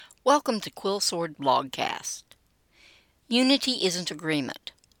Welcome to Quill Sword Blogcast. Unity isn't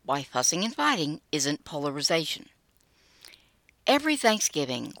agreement. Why fussing and fighting isn't polarization. Every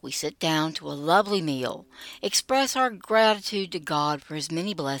Thanksgiving, we sit down to a lovely meal, express our gratitude to God for His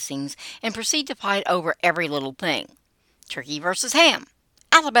many blessings, and proceed to fight over every little thing. Turkey versus ham,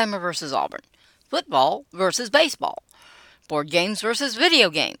 Alabama versus Auburn, football versus baseball, board games versus video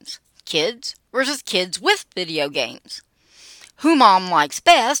games, kids versus kids with video games. Who Mom likes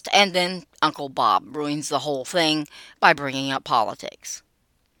best, and then Uncle Bob ruins the whole thing by bringing up politics.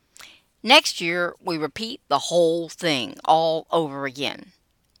 Next year, we repeat the whole thing all over again.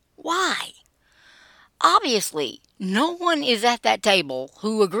 Why? Obviously, no one is at that table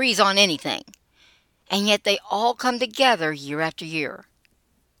who agrees on anything, and yet they all come together year after year.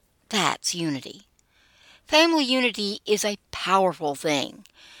 That's unity. Family unity is a powerful thing,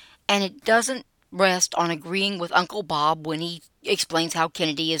 and it doesn't rest on agreeing with Uncle Bob when he explains how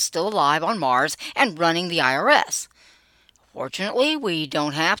Kennedy is still alive on Mars and running the IRS. Fortunately, we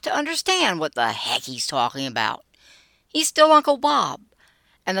don't have to understand what the heck he's talking about. He's still Uncle Bob,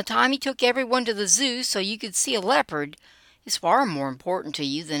 and the time he took everyone to the zoo so you could see a leopard is far more important to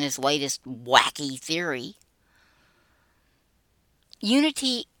you than his latest wacky theory.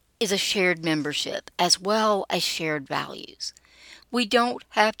 Unity is a shared membership as well as shared values. We don't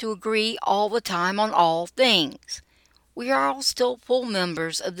have to agree all the time on all things. We are all still full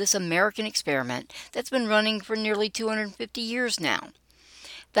members of this American experiment that's been running for nearly 250 years now.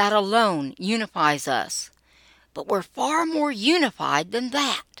 That alone unifies us. But we're far more unified than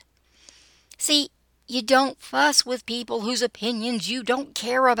that. See, you don't fuss with people whose opinions you don't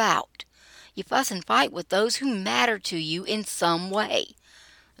care about. You fuss and fight with those who matter to you in some way.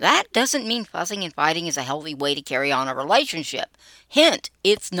 That doesn't mean fussing and fighting is a healthy way to carry on a relationship. Hint,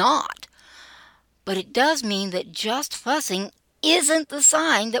 it's not. But it does mean that just fussing isn't the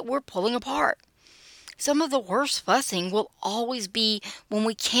sign that we're pulling apart. Some of the worst fussing will always be when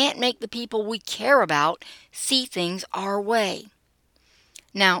we can't make the people we care about see things our way.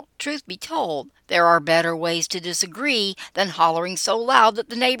 Now, truth be told, there are better ways to disagree than hollering so loud that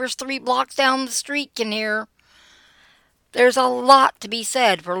the neighbors 3 blocks down the street can hear. There's a lot to be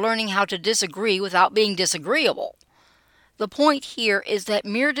said for learning how to disagree without being disagreeable. The point here is that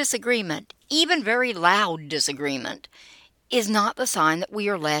mere disagreement, even very loud disagreement, is not the sign that we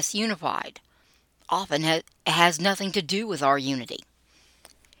are less unified. Often it has nothing to do with our unity.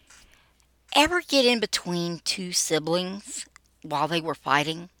 Ever get in between two siblings while they were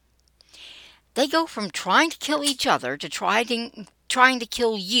fighting? They go from trying to kill each other to trying to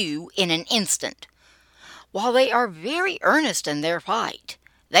kill you in an instant. While they are very earnest in their fight,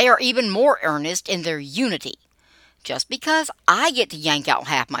 they are even more earnest in their unity. Just because I get to yank out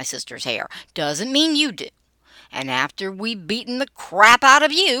half my sister's hair doesn't mean you do. And after we've beaten the crap out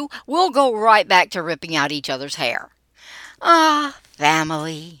of you, we'll go right back to ripping out each other's hair. Ah,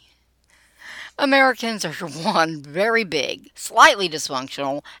 family. Americans are one very big, slightly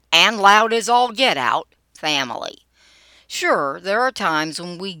dysfunctional, and loud as all get out family. Sure, there are times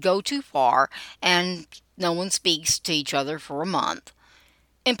when we go too far and no one speaks to each other for a month.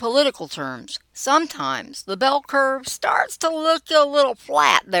 In political terms, sometimes the bell curve starts to look a little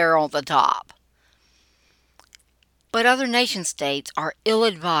flat there on the top. But other nation states are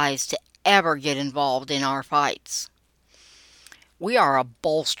ill-advised to ever get involved in our fights. We are a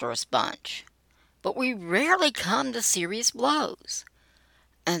bolsterous bunch, but we rarely come to serious blows.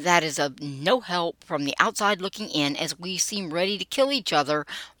 And that is of no help from the outside looking in, as we seem ready to kill each other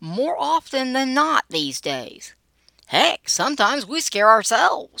more often than not these days. Heck, sometimes we scare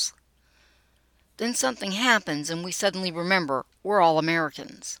ourselves. Then something happens and we suddenly remember we're all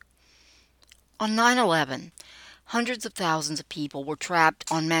Americans. On 9/11, hundreds of thousands of people were trapped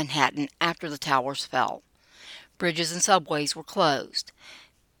on Manhattan after the towers fell. Bridges and subways were closed.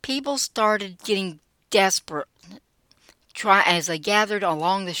 People started getting desperate as they gathered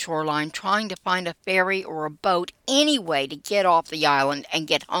along the shoreline trying to find a ferry or a boat any way to get off the island and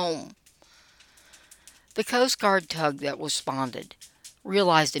get home. The Coast Guard tug that responded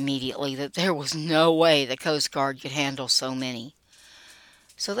realized immediately that there was no way the Coast Guard could handle so many.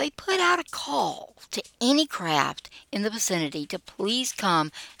 So they put out a call to any craft in the vicinity to please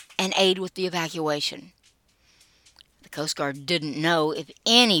come and aid with the evacuation. The Coast Guard didn't know if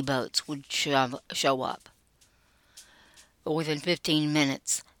any boats would show up. But within 15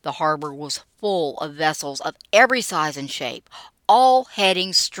 minutes, the harbor was full of vessels of every size and shape, all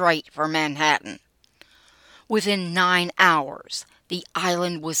heading straight for Manhattan. Within 9 hours, the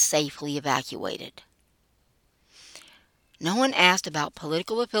island was safely evacuated. No one asked about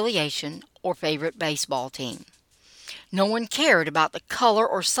political affiliation or favorite baseball team. No one cared about the color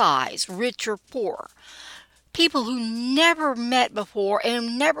or size, rich or poor. People who never met before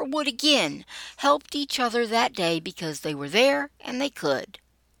and never would again helped each other that day because they were there and they could.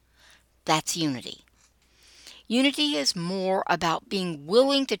 That's unity. Unity is more about being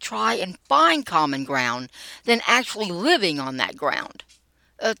willing to try and find common ground than actually living on that ground.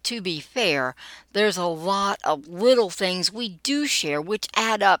 To be fair, there's a lot of little things we do share which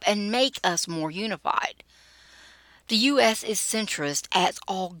add up and make us more unified. The U.S. is centrist as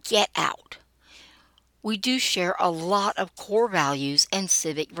all get out. We do share a lot of core values and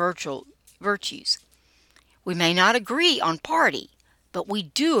civic virtues. We may not agree on party, but we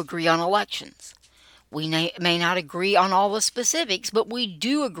do agree on elections. We may not agree on all the specifics, but we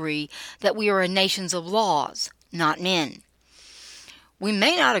do agree that we are a nation of laws, not men. We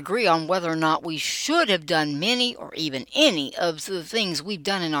may not agree on whether or not we should have done many or even any of the things we've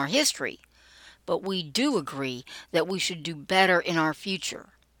done in our history, but we do agree that we should do better in our future.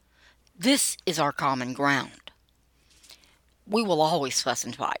 This is our common ground. We will always fuss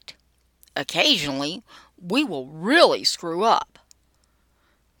and fight. Occasionally, we will really screw up.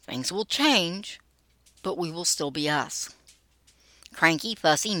 Things will change, but we will still be us. Cranky,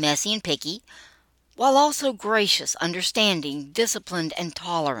 fussy, messy, and picky, while also gracious, understanding, disciplined, and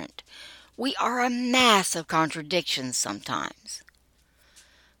tolerant. We are a mass of contradictions sometimes.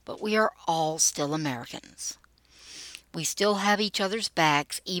 But we are all still Americans. We still have each other's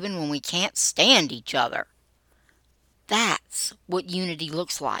backs even when we can't stand each other. That's what unity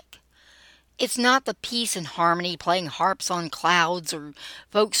looks like. It's not the peace and harmony playing harps on clouds or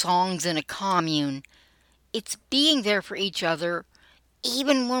folk songs in a commune. It's being there for each other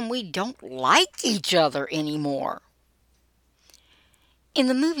even when we don't like each other anymore. In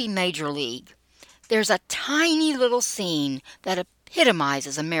the movie Major League, there's a tiny little scene that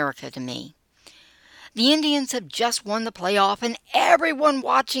epitomizes America to me. The Indians have just won the playoff and everyone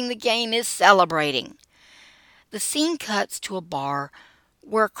watching the game is celebrating. The scene cuts to a bar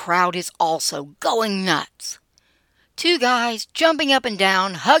where a crowd is also going nuts. Two guys jumping up and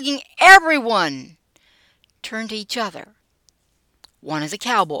down, hugging everyone, turn to each other. One is a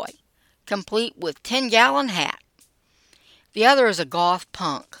cowboy, complete with 10-gallon hat. The other is a goth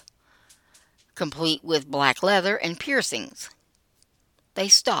punk, complete with black leather and piercings. They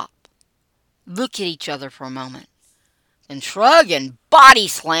stop, look at each other for a moment, then shrug and body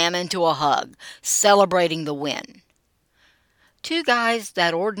slam into a hug, celebrating the win. Two guys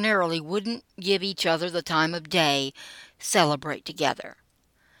that ordinarily wouldn't give each other the time of day celebrate together.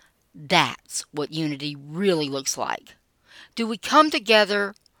 That's what unity really looks like. Do we come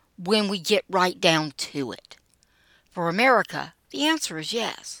together when we get right down to it? For America, the answer is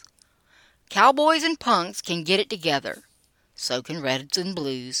yes. Cowboys and punks can get it together. So can reds and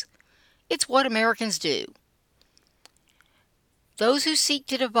blues. It's what Americans do. Those who seek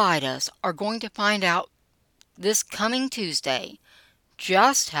to divide us are going to find out this coming Tuesday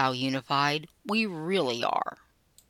just how unified we really are.